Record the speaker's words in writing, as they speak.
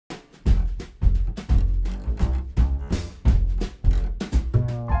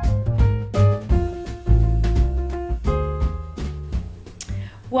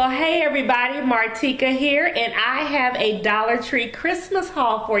Well, hey everybody, Martika here, and I have a Dollar Tree Christmas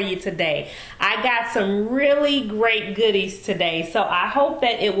haul for you today. I got some really great goodies today, so I hope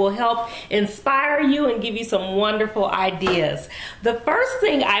that it will help inspire you and give you some wonderful ideas. The first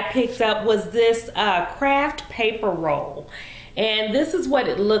thing I picked up was this craft paper roll. And this is what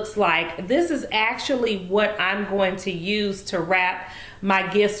it looks like. This is actually what I'm going to use to wrap my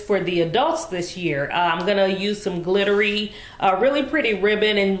gifts for the adults this year. I'm gonna use some glittery, really pretty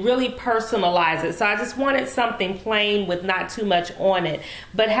ribbon and really personalize it. So I just wanted something plain with not too much on it.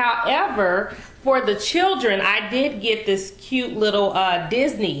 But however, for the children, I did get this cute little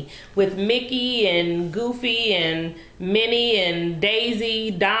Disney with Mickey and Goofy and Minnie and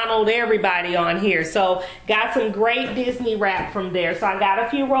Daisy, Donald, everybody on here. So got some great Disney wrap from there. So I got a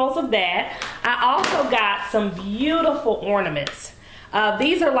few rolls of that. I also got some beautiful ornaments.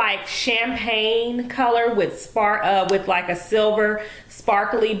 These are like champagne color with like a silver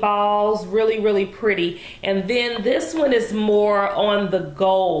sparkly balls, really pretty. And then this one is more on the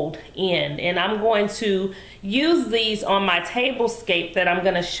gold end, and I'm going to use these on my tablescape that I'm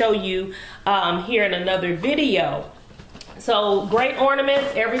going to show you here in another video. So great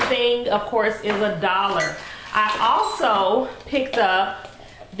ornaments. Everything of course is $1. I also picked up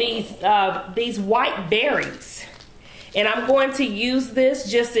these white berries. And I'm going to use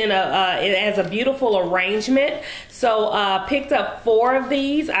this just in as a beautiful arrangement. So picked up 4 of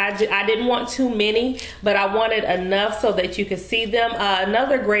these. I didn't want too many, but I wanted enough so that you could see them.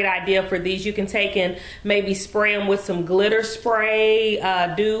 Another great idea for these, you can take and maybe spray them with some glitter spray,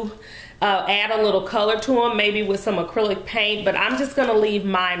 add a little color to them, maybe with some acrylic paint, but I'm just gonna leave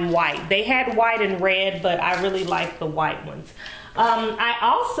mine white. They had white and red, but I really like the white ones.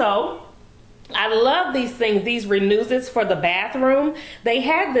 I love these things, these Renuzits for the bathroom. They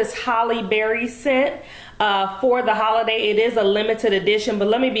had this holly berry scent for the holiday. It is a limited edition, but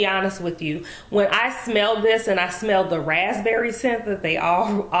let me be honest with you. When I smelled this and I smelled the raspberry scent that they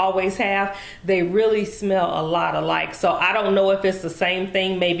always have, they really smell a lot alike. So I don't know if it's the same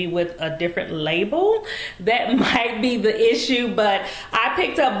thing, maybe with a different label. That might be the issue, but I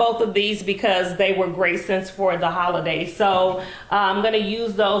picked up both of these because they were great scents for the holiday. So I'm gonna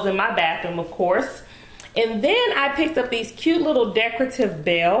use those in my bathroom, of course. And then I picked up these cute little decorative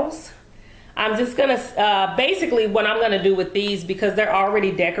bells. I'm just gonna, basically what I'm gonna do with these, because they're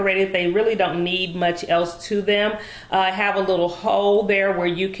already decorated, they really don't need much else to them. Have a little hole there where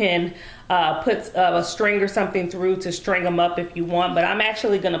you can put a string or something through to string them up if you want, but I'm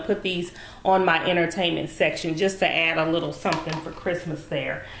actually gonna put these on my entertainment section just to add a little something for Christmas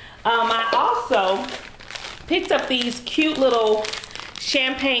there. I also picked up these cute little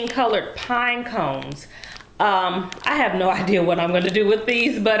champagne colored pine cones. I have no idea what I'm going to do with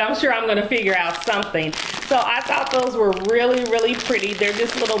these, but I'm sure I'm going to figure out something. So I thought those were really pretty. They're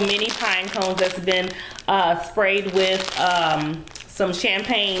just little mini pine cones that's been sprayed with some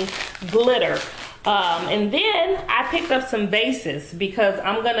champagne glitter. And then I picked up some vases because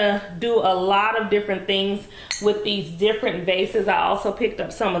I'm going to do a lot of different things with these different vases. I also picked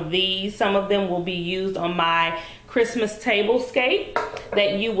up some of these. Some of them will be used on my Christmas tablescape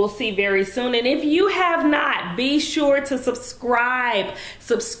that you will see very soon. And if you have not, be sure to subscribe,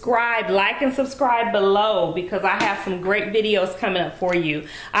 like and subscribe below, because I have some great videos coming up for you.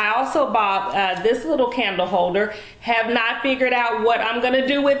 I also bought this little candle holder. Have not figured out what I'm gonna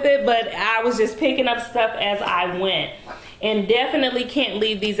do with it, but I was just picking up stuff as I went. And definitely can't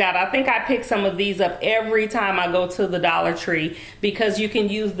leave these out. I think I pick some of these up every time I go to the Dollar Tree because you can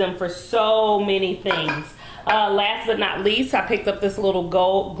use them for so many things. Last but not least, I picked up this little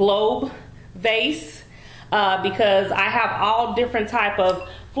gold globe vase because I have all different type of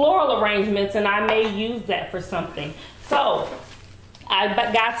floral arrangements and I may use that for something. So I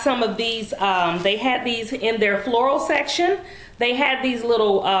got some of these, they had these in their floral section. They had these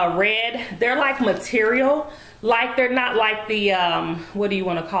little red, they're like material, like they're not like the, what do you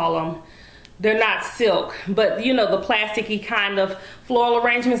want to call them? They're not silk, but you know, the plasticky kind of floral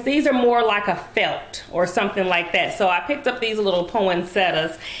arrangements. These are more like a felt or something like that. So I picked up these little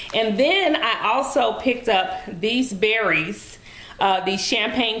poinsettias. And then I also picked up these berries, these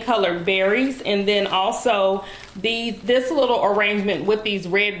champagne colored berries, and then also this little arrangement with these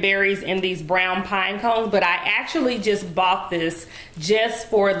red berries and these brown pine cones. But I actually just bought this just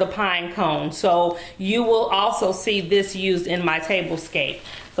for the pine cone. So you will also see this used in my tablescape.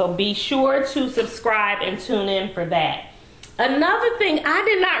 So be sure to subscribe and tune in for that. Another thing, I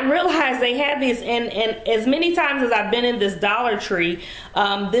did not realize they had these, and as many times as I've been in this Dollar Tree,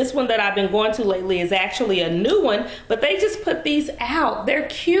 this one that I've been going to lately is actually a new one, but they just put these out. They're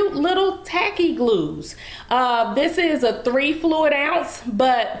cute little tacky glues. This is a 3 fluid ounce,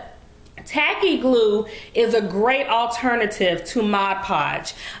 but tacky glue is a great alternative to Mod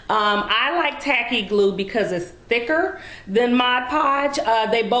Podge. I like tacky glue because it's thicker than Mod Podge.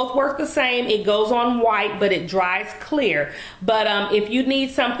 They both work the same. It goes on white, but it dries clear. But if you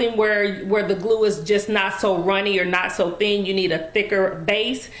need something where the glue is just not so runny or not so thin, you need a thicker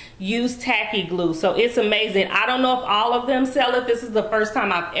base, use tacky glue. So it's amazing. I don't know if all of them sell it. This is the first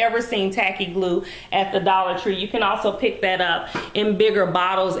time I've ever seen tacky glue at the Dollar Tree. You can also pick that up in bigger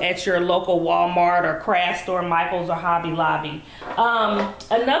bottles at your local Walmart or craft store, Michael's or Hobby Lobby.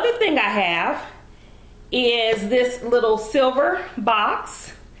 Another thing I have is this little silver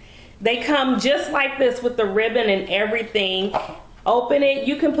box. They come just like this with the ribbon and everything. Open it,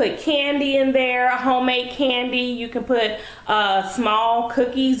 you can put candy in there, homemade candy, you can put small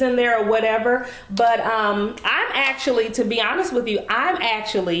cookies in there or whatever. But I'm actually, to be honest with you, I'm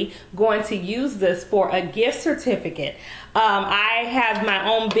actually going to use this for a gift certificate. I have my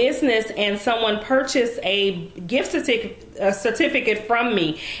own business and someone purchased a gift certificate from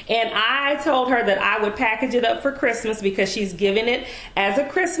me, and I told her that I would package it up for Christmas because she's giving it as a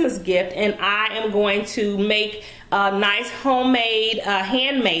Christmas gift, and I am going to make a nice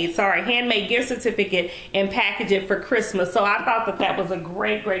handmade gift certificate and package it for Christmas. So I thought that was a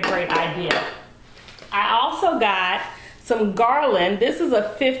great idea. I also got some garland. This is a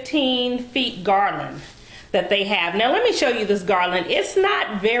 15 feet garland that they have. Now let me show you this garland. It's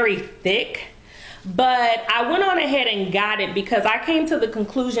not very thick, but I went on ahead and got it because I came to the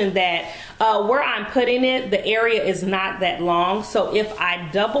conclusion that where I'm putting it, the area is not that long. So if I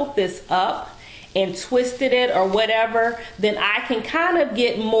doubled this up and twisted it or whatever, then I can kind of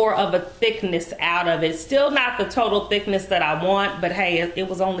get more of a thickness out of it. Still not the total thickness that I want, but hey, it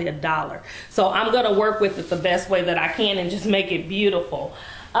was only $1. So I'm gonna work with it the best way that I can and just make it beautiful.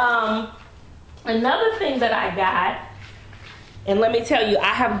 Another thing that I got, and let me tell you,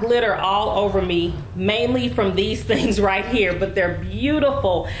 I have glitter all over me, mainly from these things right here, but they're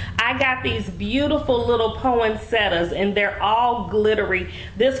beautiful. I got these beautiful little poinsettias, and they're all glittery.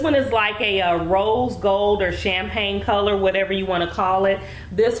 This one is like a rose gold or champagne color, whatever you want to call it.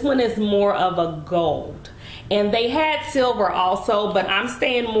 This one is more of a gold. And they had silver also, but I'm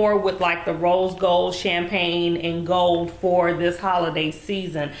staying more with like the rose gold, champagne, and gold for this holiday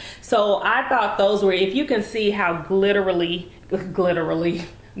season. So I thought those were, if you can see how glittery,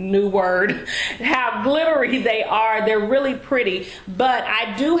 new word, how glittery they are, they're really pretty. But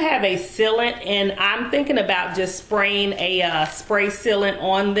I do have a sealant, and I'm thinking about just spraying a spray sealant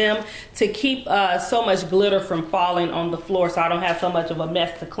on them to keep so much glitter from falling on the floor, so I don't have so much of a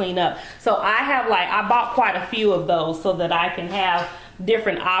mess to clean up. So I bought quite a few of those so that I can have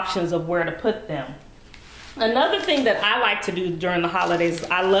different options of where to put them. Another thing that I like to do during the holidays,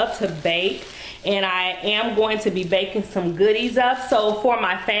 I love to bake, and I am going to be baking some goodies up. So for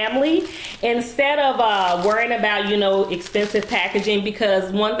my family, instead of worrying about, you know, expensive packaging,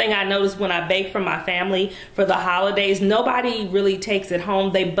 because one thing I noticed when I bake for my family for the holidays, nobody really takes it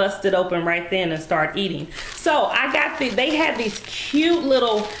home. They bust it open right then and start eating. So I got they had these cute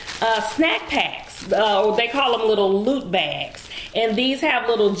little snack packs. They call them little loot bags. And these have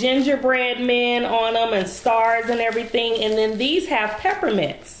little gingerbread men on them and stars and everything. And then these have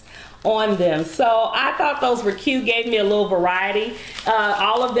peppermints on them. So I thought those were cute, gave me a little variety.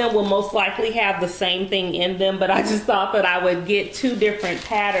 All of them will most likely have the same thing in them, but I just thought that I would get 2 different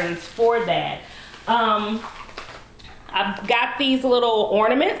patterns for that. I've got these little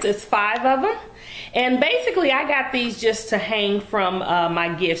ornaments. It's 5 of them. And basically I got these just to hang from my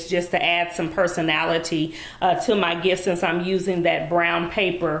gifts, just to add some personality to my gifts, since I'm using that brown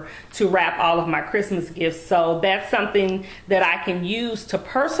paper to wrap all of my Christmas gifts. So that's something that I can use to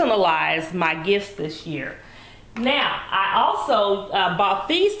personalize my gifts this year. Now, I also bought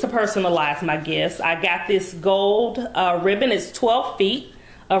these to personalize my gifts. I got this gold ribbon. It's 12 feet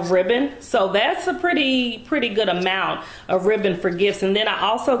of ribbon, so that's a pretty good amount of ribbon for gifts. And then I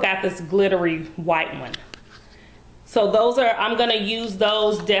also got this glittery white one. So those are, I'm gonna use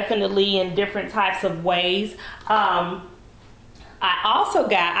those definitely in different types of ways. I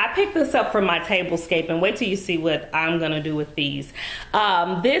picked this up from my tablescape, and wait till you see what I'm gonna do with these.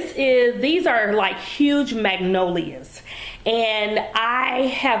 These are like huge magnolias, and I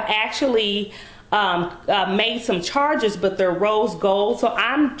have actually made some charges, but they're rose gold. So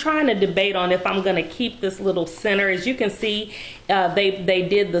I'm trying to debate on if I'm going to keep this little center. As you can see, they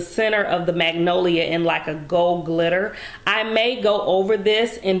did the center of the magnolia in like a gold glitter. I may go over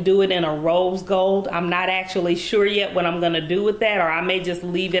this and do it in a rose gold. I'm not actually sure yet what I'm going to do with that, or I may just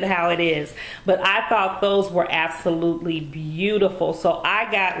leave it how it is. But I thought those were absolutely beautiful. So I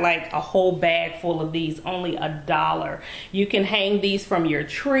got like a whole bag full of these, only $1. You can hang these from your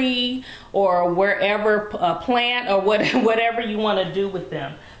tree or wherever, plant or whatever you want to do with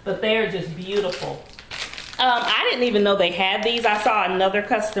them. But they're just beautiful. I didn't even know they had these. I saw another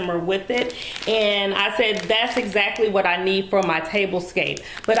customer with it, and I said, that's exactly what I need for my tablescape.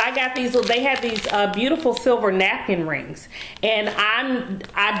 But I got these, they had these beautiful silver napkin rings, and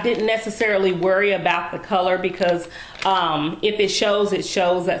I didn't necessarily worry about the color because if it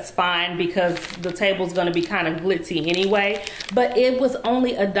shows, that's fine, because the table's gonna be kind of glitzy anyway. But it was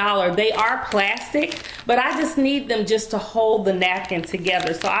only $1. They are plastic, but I just need them just to hold the napkin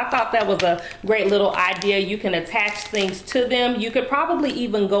together. So I thought that was a great little idea. You can attach things to them. You could probably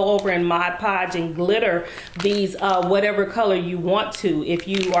even go over in Mod Podge and glitter these whatever color you want to if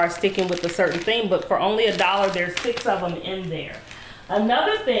you are sticking with a certain thing. But for only $1, there's 6 of them in there.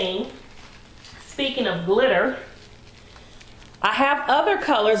 Another thing, speaking of glitter, I have other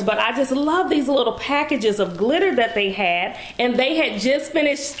colors, but I just love these little packages of glitter that they had, and they had just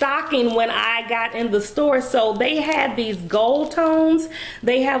finished stocking when I got in the store. So they had these gold tones.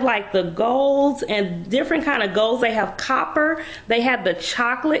 They have like the golds and different kind of golds. They have copper. They have the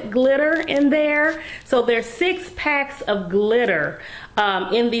chocolate glitter in there. So there's 6 packs of glitter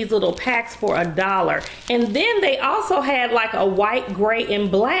in these little packs for $1. And then they also had like a white, gray,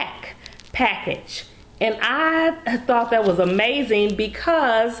 and black package. And I thought that was amazing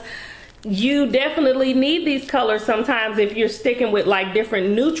because you definitely need these colors sometimes if you're sticking with like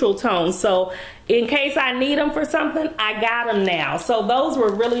different neutral tones. So in case I need them for something, I got them now. So those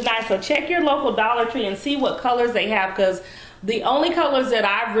were really nice. So check your local Dollar Tree and see what colors they have, because the only colors that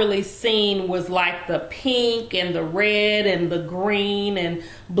I've really seen was like the pink and the red and the green and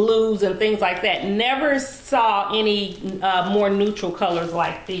blues and things like that. Never saw any more neutral colors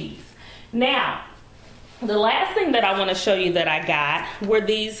like these. Now, the last thing that I want to show you that I got were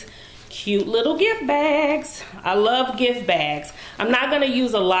these cute little gift bags. I love gift bags. I'm not going to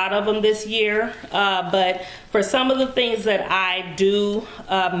use a lot of them this year, but for some of the things that I do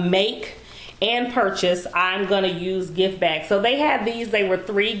make and purchase, I'm going to use gift bags. So they had these. They were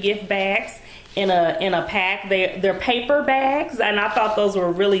 3 gift bags in a pack. They're paper bags, and I thought those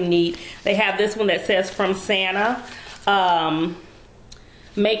were really neat. They have this one that says "From Santa,"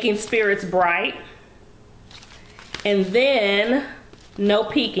 making spirits bright. And then, no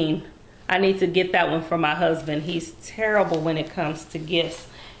peeking. I need to get that one for my husband. He's terrible when it comes to gifts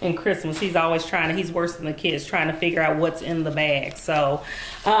and Christmas. He's always he's worse than the kids, trying to figure out what's in the bag. So,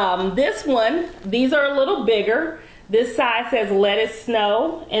 this one, these are a little bigger. This side says "Let It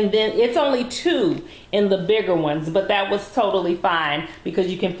Snow," and then it's only 2 in the bigger ones, but that was totally fine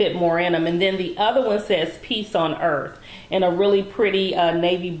because you can fit more in them. And then the other one says "Peace on Earth," in a really pretty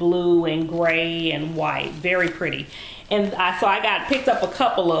navy blue and gray and white. Very pretty. And so I picked up a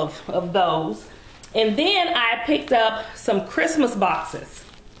couple of those. And then I picked up some Christmas boxes.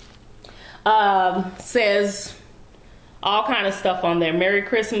 Says all kind of stuff on there. Merry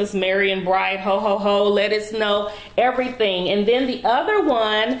Christmas, merry and bright, ho ho ho, let it snow, everything. And then the other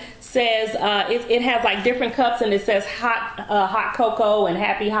one says, it has like different cups, and it says hot cocoa and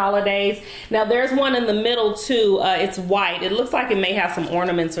happy holidays. Now there's one in the middle too. It's white. It looks like it may have some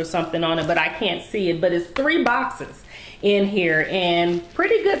ornaments or something on it, but I can't see it. But it's 3 boxes in here, and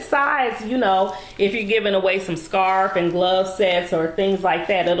pretty good size. You know, if you're giving away some scarf and glove sets or things like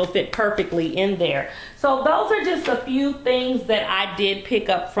that, it'll fit perfectly in there. So those are just a few things that I did pick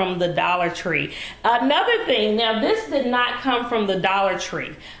up from the Dollar Tree. Another thing, now this did not come from the Dollar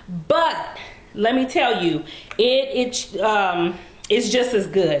Tree, but let me tell you, it's just as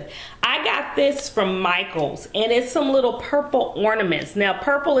good. I got this from Michael's, and it's some little purple ornaments. Now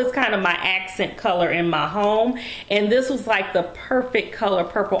purple is kind of my accent color in my home, and this was like the perfect color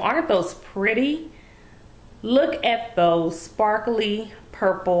purple. Aren't those pretty? Look at those sparkly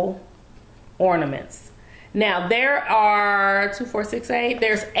purple ornaments. Now there are 2, 4, 6, 8.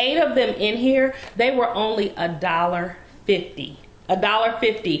 There's 8 of them in here. They were only $1.50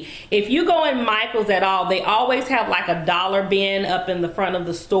 $1.50. If you go in Michael's at all, they always have like a dollar bin up in the front of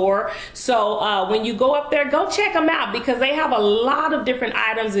the store. So when you go up there, go check them out because they have a lot of different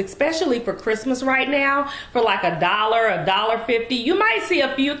items, especially for Christmas right now, for like $1, $1.50. You might see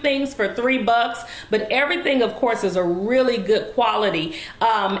a few things for $3, but everything, of course, is a really good quality.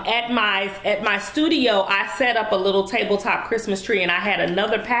 At my studio, I set up a little tabletop Christmas tree, and I had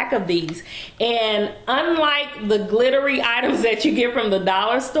another pack of these. And unlike the glittery items that you get from the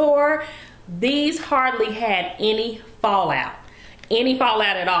dollar store, these hardly had any fallout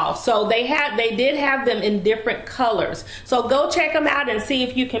at all. So they did have them in different colors. So go check them out and see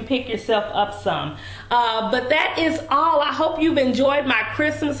if you can pick yourself up some. But that is all. I hope you've enjoyed my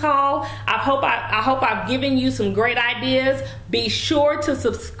Christmas haul. I hope I've given you some great ideas. Be sure to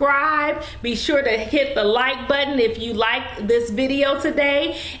subscribe. Be sure to hit the like button if you like this video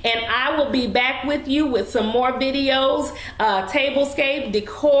today. And I will be back with you with some more videos, tablescape,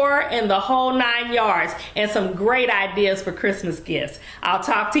 decor, and the whole 9 yards, and some great ideas for Christmas gifts. I'll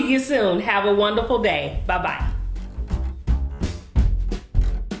talk to you soon. Have a wonderful day. Bye-bye.